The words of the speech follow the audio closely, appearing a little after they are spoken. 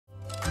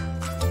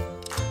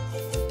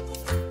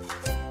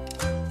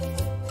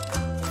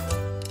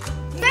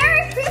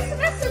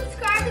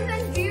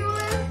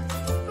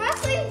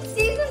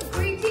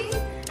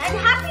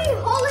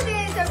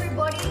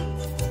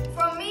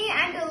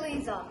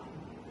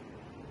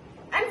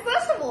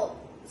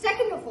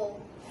Second of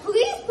all,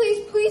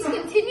 please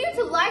continue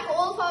to like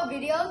all of our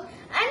videos.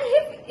 And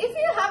if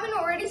you haven't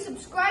already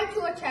subscribed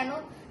to our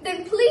channel,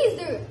 then please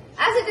do,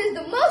 as it is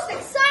the most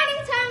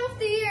exciting time of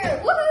the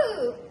year.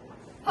 Woohoo!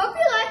 Hope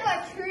you like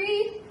our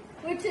tree,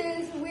 which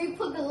is, we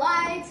put the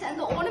lights and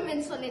the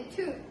ornaments on it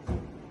too.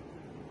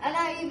 And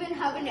I even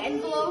have an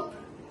envelope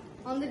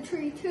on the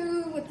tree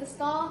too with the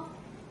star.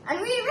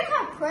 And we even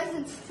have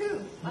presents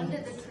too under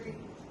the tree.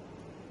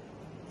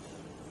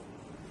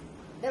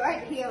 They're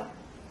right here.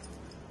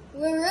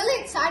 We're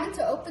really excited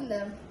to open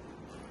them.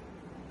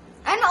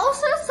 And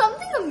also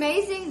something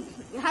amazing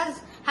has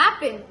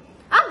happened.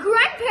 Our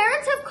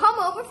grandparents have come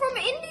over from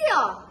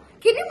India.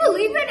 Can you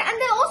believe it? And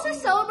they're also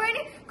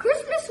celebrating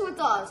Christmas with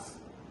us.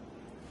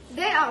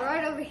 They are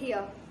right over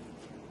here.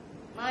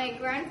 My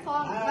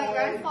grandfather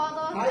Hi, and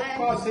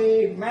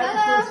Posse. Merry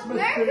Christmas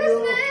Merry to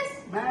Christmas.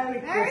 you. Merry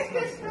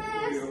Christmas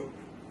to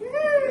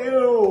Woohoo.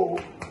 you.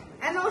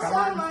 And also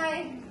Come on.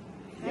 my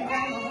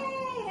grandmother.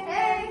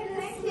 Hey,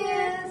 thank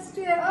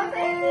you. Oh,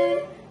 thank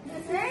you.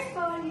 This is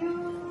for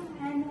you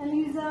and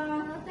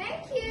Aliza. Oh,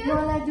 thank You you.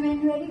 all are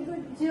doing very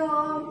good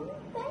job.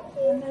 Thank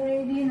On you. the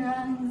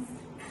radiance.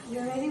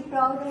 We're very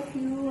proud of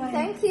you. And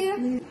Thank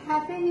you.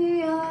 Happy New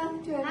Year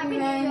to everyone. Happy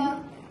New Year.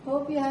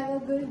 Hope you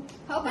have a good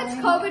Hope it's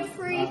time. COVID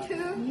free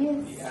too.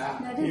 Yes, Yeah,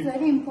 that is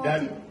very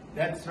important.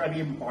 That's very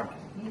important.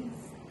 Yes.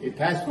 It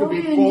has to Hope be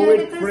you enjoy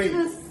the COVID free.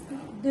 Christmas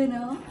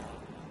dinner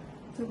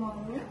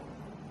tomorrow.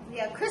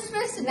 Yeah,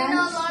 Christmas dinner,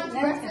 Lunch, lunch,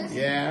 lunch. breakfast.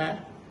 Yeah.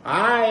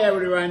 Hi,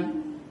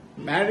 everyone.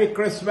 Merry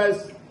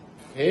Christmas.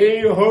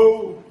 Hey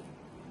ho.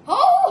 Ho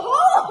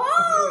ho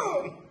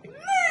ho!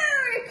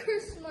 Merry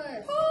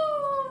Christmas!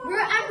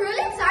 I'm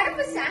really excited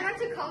for Santa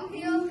to come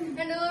here and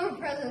deliver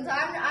presents.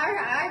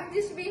 I've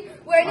just been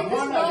waiting Come this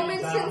on,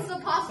 moment Alisa. since the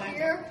past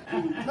year.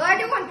 But I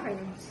do want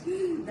presents.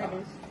 That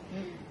is.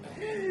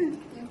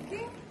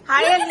 Okay.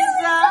 Hi, Look at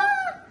Aliza.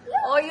 Look.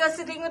 Oh, you're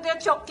sitting with your We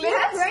have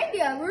chocolates?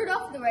 reindeer.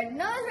 Rudolph the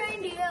red-nosed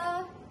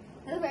reindeer.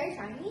 They're very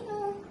shiny.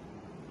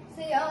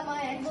 See all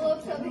my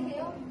envelopes over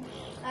here.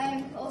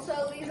 And also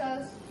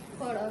Lisa's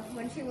photo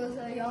when she was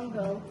a young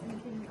girl in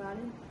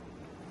kindergarten.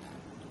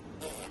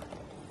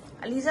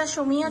 Aliza,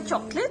 show me your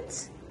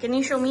chocolates. Can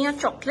you show me your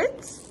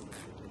chocolates?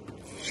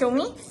 Show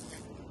me.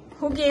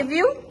 Who gave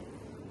you?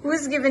 Who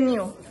has given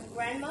you?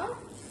 Grandma?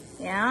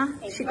 Yeah,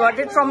 she got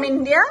it from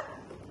India.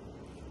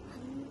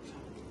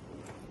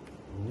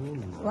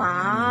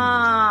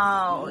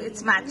 Wow,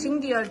 it's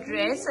matching to your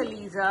dress,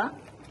 Aliza.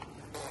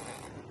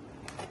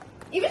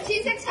 Even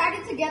she's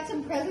excited to get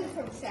some presents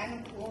from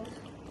Santa Claus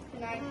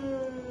tonight.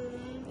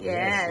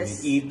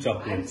 Yes. Eat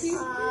chocolates.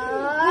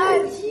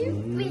 Aren't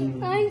you?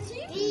 Aren't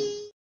you?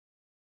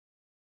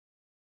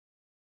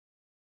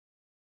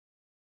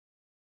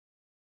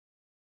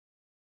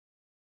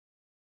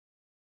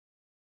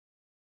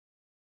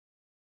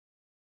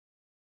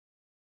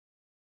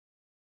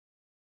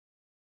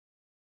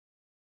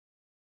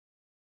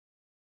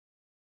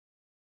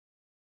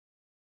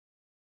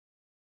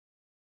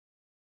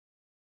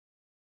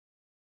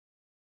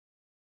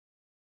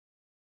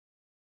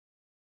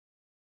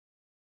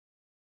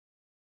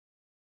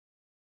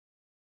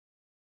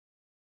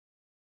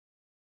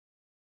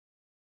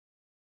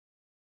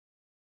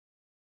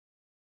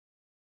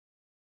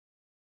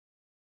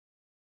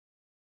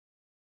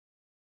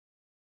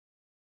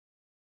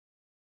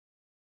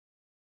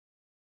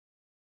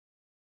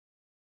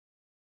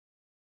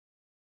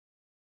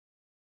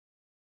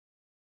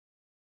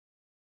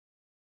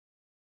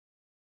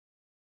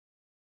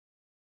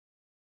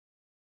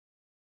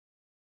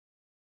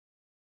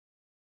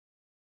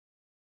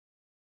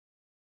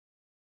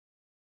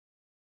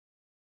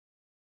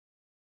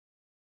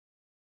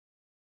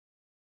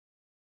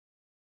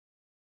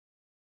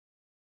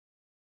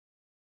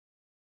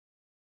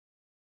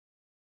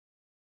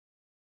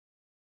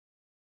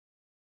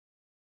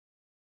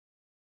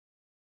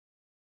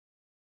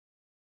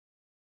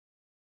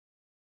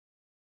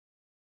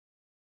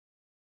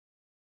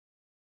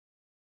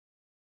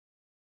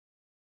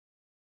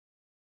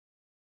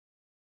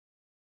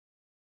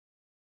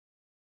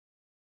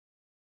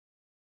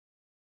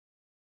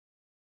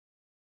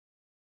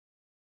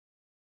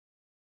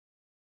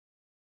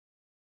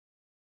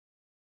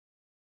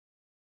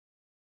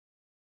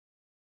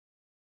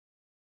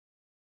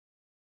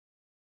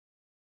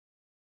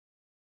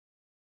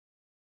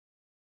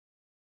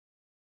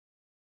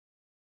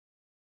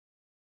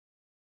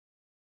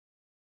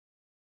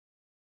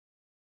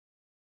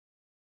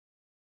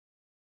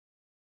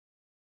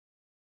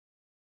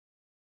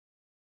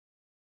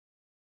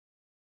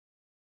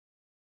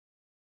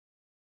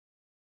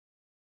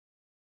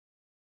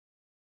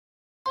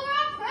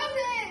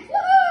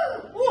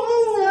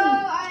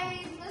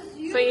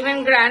 So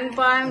even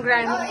Grandpa and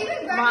Grandma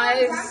even Grandma and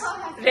is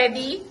Grandpa have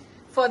ready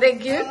for their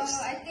gifts,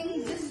 I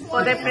think this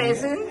for their one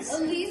presents.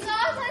 Elisa's,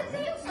 I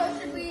think. So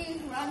should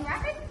we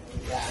unwrap it?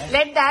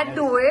 Let Dad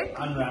do it.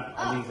 Unwrap,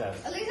 Aliza.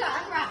 Elisa,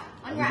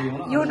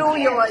 unwrap. You do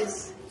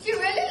yours. She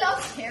really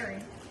loves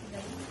caring.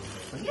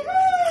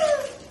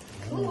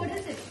 Ooh, what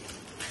is it?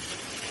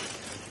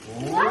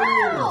 Oh, Wow!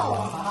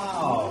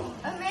 wow.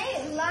 Amazing.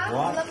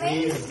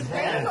 rings, his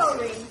rainbow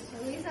hands. rings.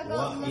 Lisa got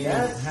What them. is-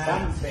 That's Yes.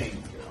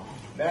 something.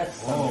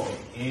 That's Oh, something.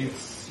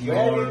 it's Very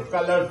your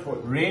colorful.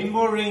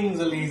 rainbow rings,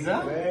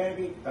 Eliza.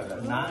 Very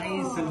colorful.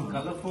 Nice and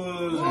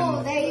colorful Oh,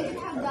 and they even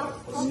have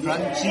the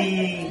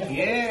crunchy.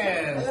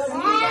 Yes.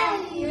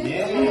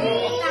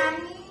 Yeah.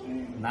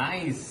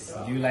 Nice.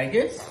 Do you like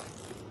it?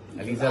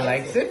 Eliza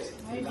likes it.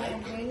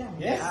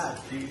 Yeah,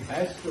 she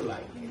has to like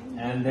it.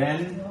 And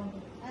then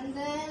And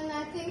then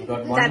I think you got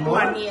this- one That more.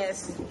 one,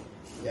 yes.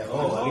 Yeah,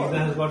 Oh, Eliza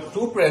has got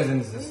 2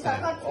 presents this Lisa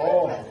time got two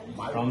Oh, presents.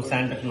 my from goodness.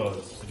 Santa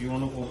Claus. Do you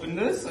want to open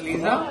this,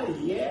 Eliza? Oh,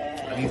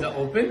 yeah. Eliza,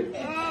 open.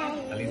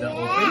 Eliza,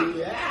 open.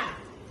 Yeah.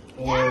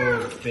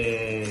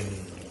 Open.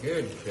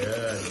 Good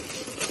girl.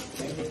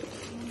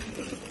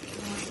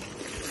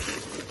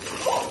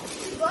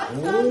 She got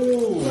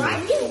Ooh. some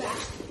writing back.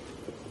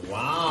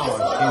 Wow, This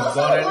one she's also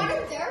got an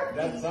water therapy.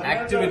 That's another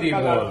activity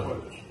colorful.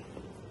 ball.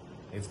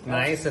 It's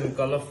nice and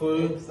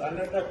colorful. It's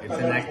another It's an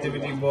colorful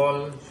activity one.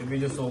 ball. Should we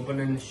just open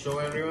and show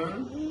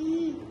everyone?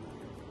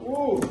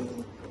 Ooh.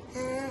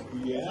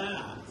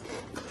 Yeah.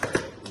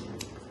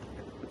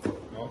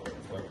 Oh,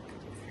 got a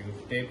few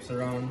tapes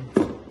around.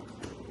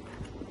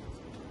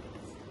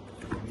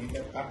 You need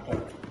a cutter.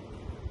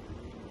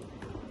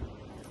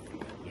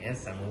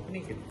 Yes, I'm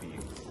opening it for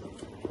you.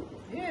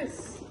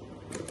 Yes.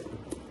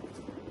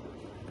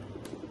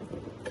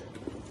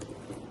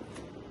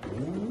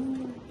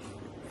 Ooh.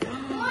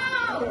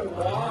 Wow.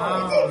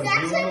 Wow. It's the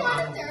exact Do same you-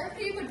 water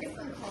therapy but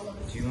different colors.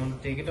 Do you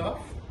want to take it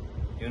off?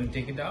 Do you want to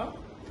take it out?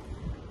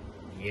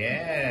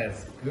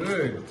 Yes,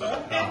 good. Oh,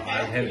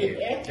 I'll help you.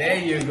 There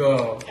you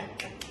go.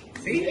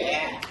 See?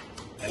 Yeah.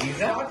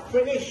 Eliza, Not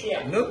finished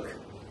yet. look.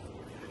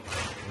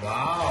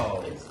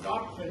 Wow. It's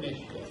not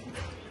finished yet.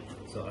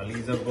 So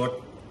Eliza got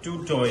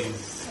 2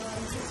 toys.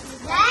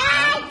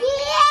 Daddy!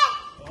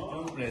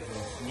 2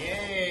 presents.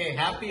 Yay!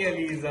 Happy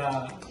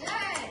Eliza.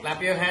 Yay!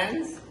 Clap your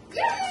hands.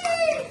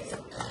 Yay!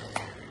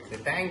 Say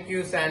thank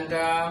you,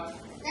 Santa.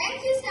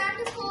 Thank you,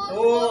 Santa Claus,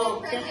 Oh,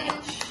 for the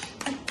presents.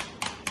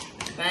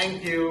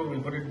 Thank you.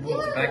 We'll put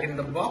it back in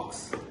the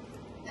box.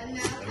 And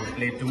now We'll time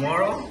play for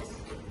tomorrow. presents.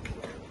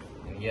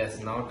 And yes,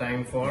 now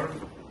time for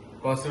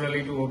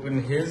Kosurali to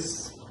open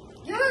his.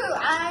 Yo,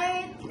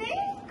 I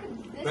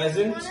think this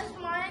Present? one is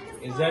mine.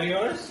 Is that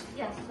yours?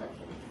 Yes, sir.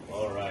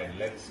 Alright,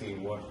 let's see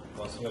what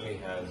Kosurali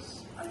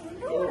has. I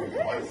wonder Oh, what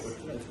my it is.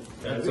 goodness.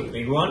 That's a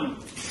big one.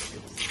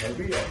 It's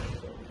heavy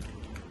also.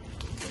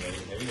 It's a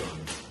very heavy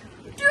one.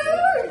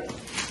 Dude!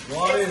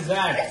 What is It's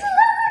that? a Lego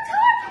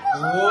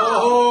Taj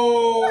Mahal!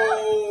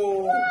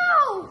 Whoa!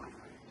 Wow!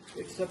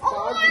 It's a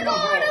Oh my Taj god, a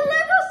Mahal.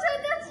 Lego set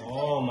that's...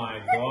 Oh my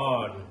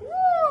god.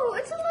 Whoa,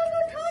 it's a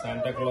Lego Taj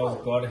Santa Mahal.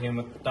 Claus got him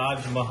a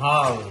Taj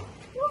Mahal.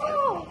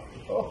 Whoa!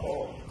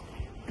 Oh,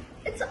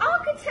 It's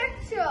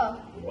architecture.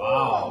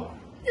 Wow.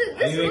 Dude, Are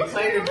this you looks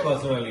excited, like-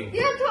 Kosurali?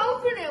 You have to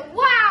open it.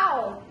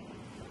 Wow!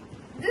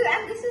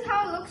 And this is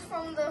how it looks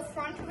from the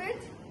front of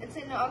it. It's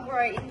in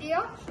Agra,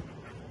 India.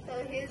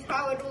 So here's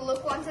how it will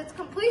look once it's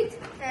complete.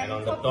 And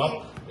on the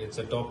top, it's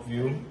a top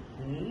view.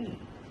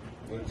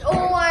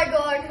 Oh my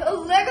god, a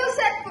Lego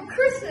set for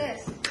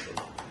Christmas.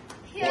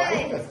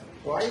 Yay.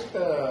 quite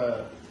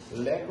a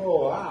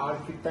Lego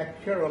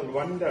architectural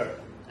wonder.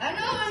 I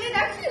know, and it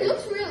actually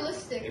looks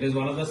realistic. It is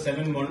one of the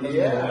 7 wonders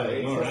Yeah, of the world, you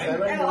it's know, a right?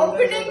 seven-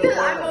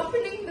 I'm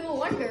opening the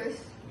wonders.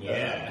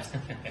 Yeah.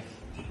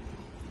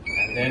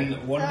 And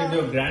then what did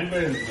your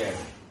grandparents get?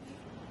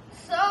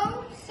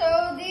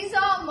 So these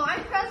are my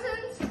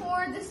presents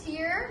for this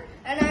year,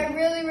 and I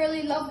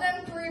really love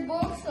them. 3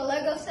 books, a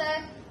Lego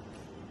set,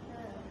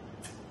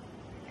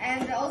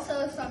 and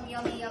also some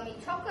yummy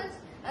chocolates.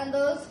 And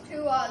those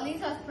 2 are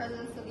Lisa's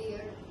presents for the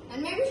year.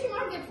 And maybe she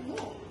might get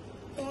more.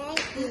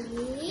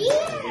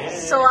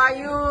 So are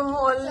you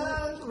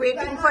all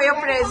waiting for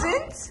your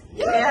presents?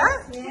 Yeah?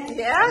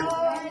 Yeah?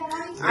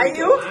 Are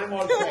you? I'm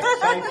also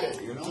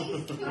excited, you know.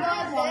 You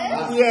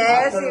got this.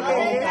 Yes, After a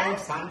long it time,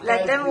 is. Santa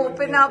Let is them giving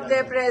open me up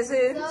their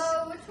presents. presents.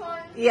 So which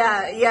one?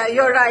 Yeah,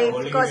 you're right.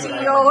 Holding Because it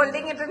right you're now.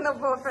 holding it in the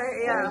perfect,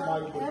 yeah. Oh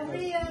my Every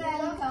goodness. year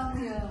I'll come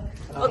here.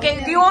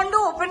 Okay, do you want to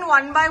open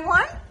one by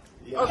one?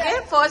 Yeah. Okay,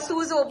 first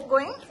who's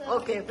going?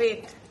 Okay,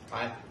 wait.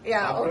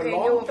 Yeah, After okay, a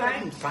long you-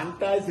 time,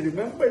 Santa has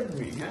remembered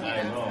me. Huh?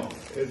 I know.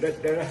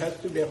 That there has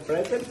to be a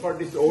present for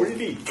this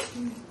oldie.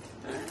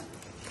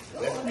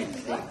 Let me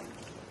see.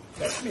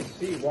 Let me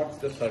see what's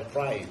the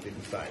surprise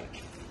inside.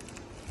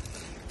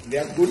 They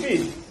are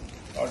goodies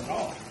or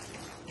not?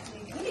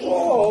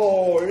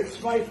 Oh,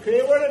 it's my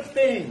favorite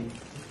thing.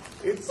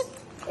 It's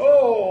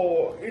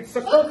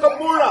a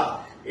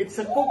kookaburra. It's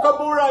a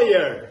kookaburra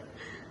here.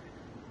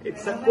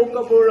 It's a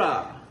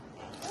kookaburra.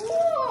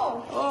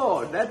 Whoa!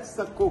 Oh, that's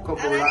the And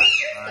kookaburra.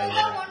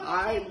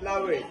 I I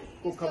love it,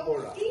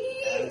 kookaburra.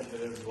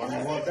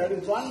 There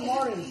is one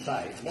more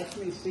inside. Let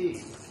me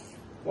see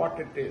what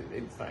it is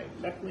inside.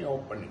 Let me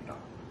open it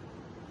up.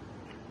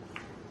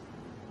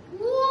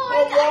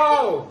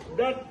 Oh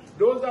wow!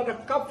 Those are the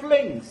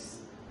cufflinks.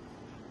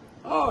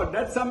 Oh,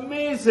 that's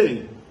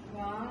amazing.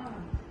 Wow.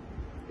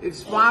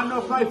 It's one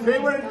of my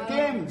favorite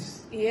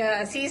games.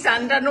 Yeah, see,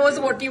 Santa knows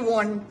what you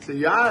want. So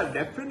yeah,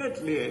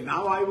 definitely.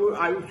 Now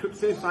I should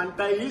say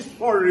Santa is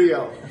for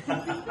real.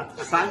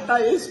 Santa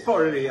is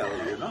for real,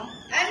 you know.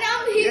 And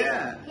I'm here.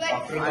 Yeah. Like,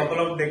 After a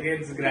couple of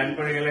decades,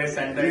 Grandpa realized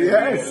Santa is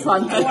Yes, real.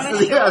 Santa wanna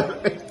is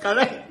real.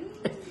 Correct.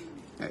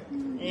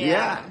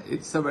 Yeah.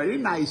 It's a very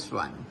nice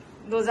one.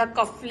 Those are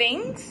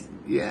cufflinks.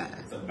 Yeah.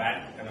 It's a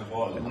bat and a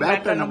ball. A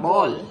bat and a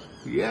ball.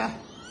 Yeah.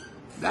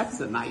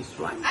 That's a nice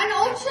one. and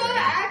also,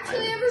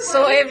 actually, everybody.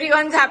 So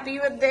everyone's happy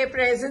with their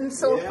presents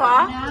so Yeah.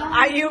 far. Now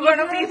Are you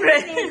gonna be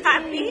everyone's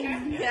happy?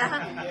 happy.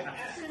 Yeah.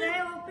 Should I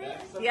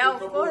open? Yeah,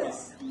 of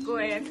course. Go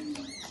ahead.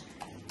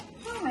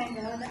 Oh my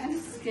god, I'm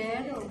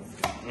scared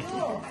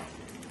also.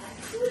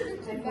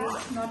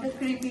 It's not a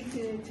creepy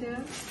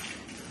creature.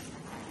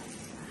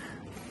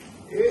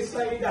 Hey,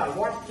 Saida,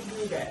 what to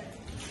do there?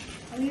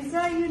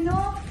 Lisa, you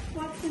know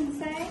what's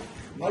inside?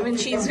 Even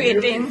she's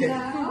waiting.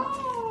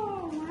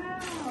 Oh, wow,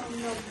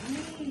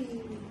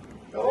 lovely.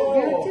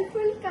 Oh.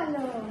 Beautiful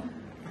color.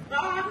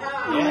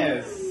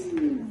 Yes.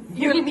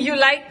 You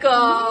like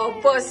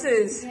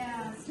purses,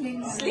 Yeah,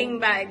 sling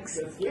bags.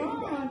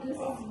 Oh, this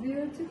is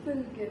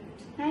beautiful gift.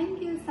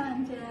 Thank you,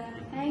 Santa.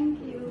 Thank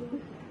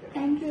you.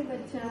 Thank you,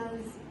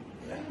 bachas.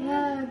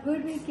 Yeah,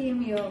 good we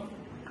came here.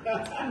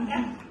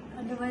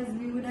 Otherwise,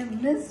 we would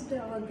have missed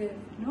our gift,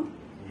 no?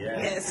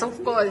 Yes,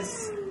 of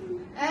course.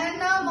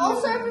 And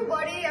also,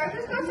 everybody, I've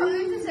just got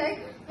something to say.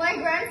 My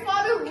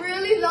grandfather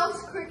really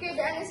loves cricket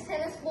and his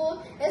tennis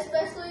ball,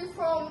 especially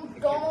from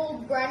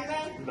Donald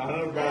Bradman.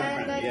 Donald And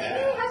Bradman, I think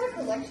yeah. he has a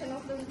collection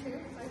of them too.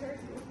 I heard.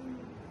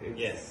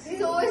 Yes.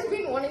 He's always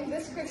been wanting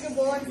this cricket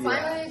ball, and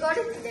finally got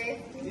it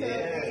today. So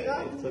there you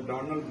Yeah, go. it's a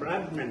Donald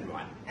Bradman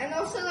one. And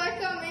also,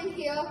 like in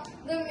here,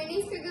 the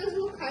minifigures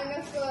look kind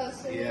of similar.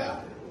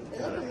 Yeah. They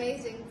look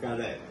amazing.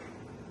 Correct.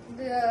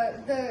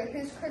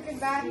 His cricket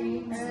bat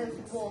and his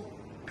ball.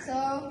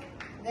 So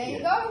there you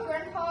go,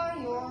 Grandpa.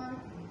 You're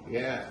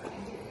Yeah.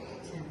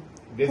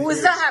 This Who's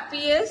is- the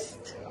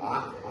happiest?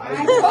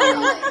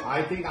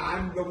 I think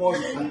I'm the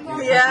most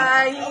happy.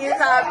 Yeah, he is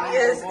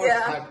happiest. I'm the most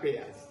Yeah,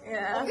 happiest.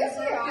 yeah.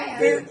 obviously I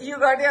am. You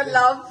got your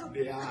love.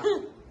 Yeah.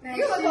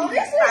 You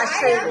obviously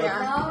Passion, I am.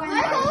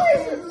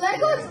 yeah.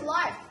 Lego is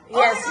life.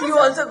 Yes, and you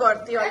also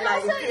got your and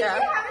life. also, if Yeah.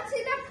 you haven't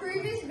seen that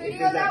previous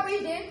video that we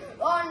did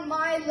on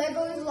my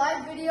Legos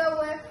live video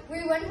where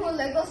we went to a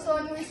Lego store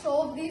and we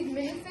sold these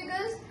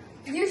minifigures,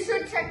 you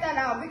should check that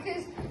out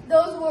because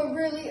those were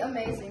really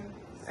amazing.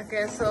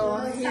 Okay, so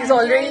he's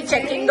already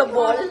checking the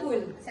ball.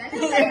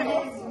 Santa's very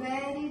cool. It's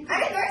very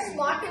And he's very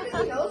smart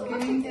because he knows what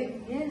to doing do.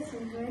 it. Yes,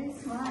 it's very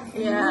smart.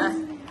 Yeah.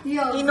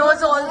 Yeah. He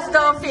knows all the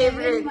Seven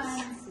favorites.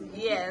 months.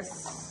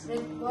 Yes. That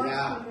what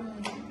Yeah.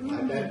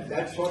 children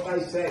That's what I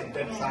said,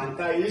 that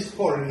Santa is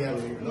for real,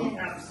 you know.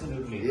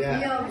 Absolutely. He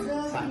Yeah.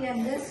 observes, he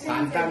understands.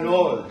 Santa everything.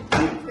 knows.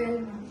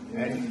 Film.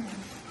 And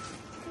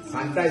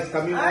Santa is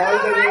coming all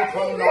the way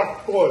from North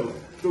Pole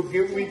to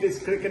give me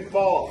this cricket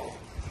ball.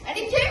 And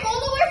he came all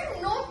the way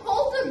from North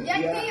Pole to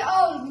get me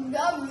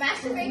a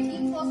massive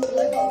 18 plus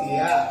Lego.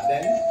 Yeah,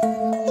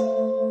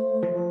 then.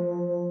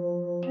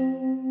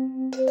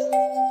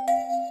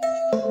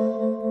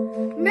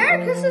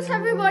 Merry Christmas,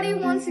 everybody,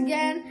 once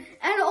again.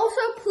 And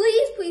also,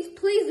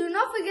 please do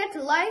not forget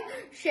to like,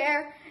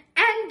 share,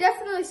 and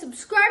definitely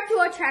subscribe to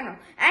our channel.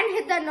 And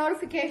hit that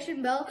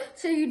notification bell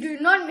so you do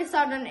not miss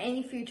out on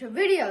any future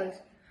videos.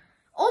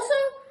 Also,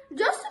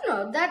 just to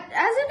note that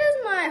as it is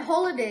my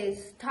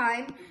holidays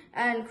time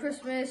and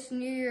Christmas,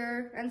 New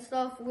Year, and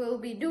stuff we'll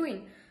be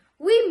doing,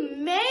 we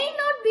may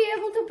not be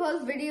able to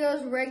post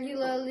videos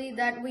regularly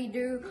that we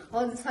do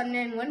on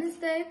Sunday and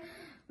Wednesday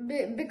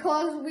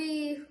because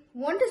we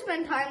want to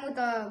spend time with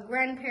our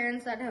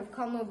grandparents that have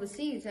come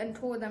overseas and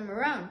tour them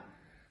around.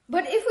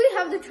 But if we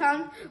have the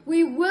chance,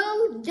 we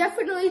will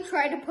definitely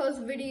try to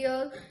post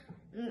videos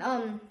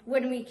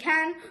when we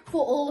can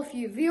for all of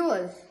you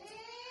viewers.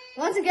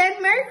 Once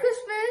again, Merry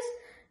Christmas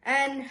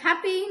and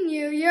Happy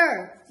New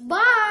Year.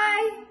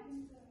 Bye!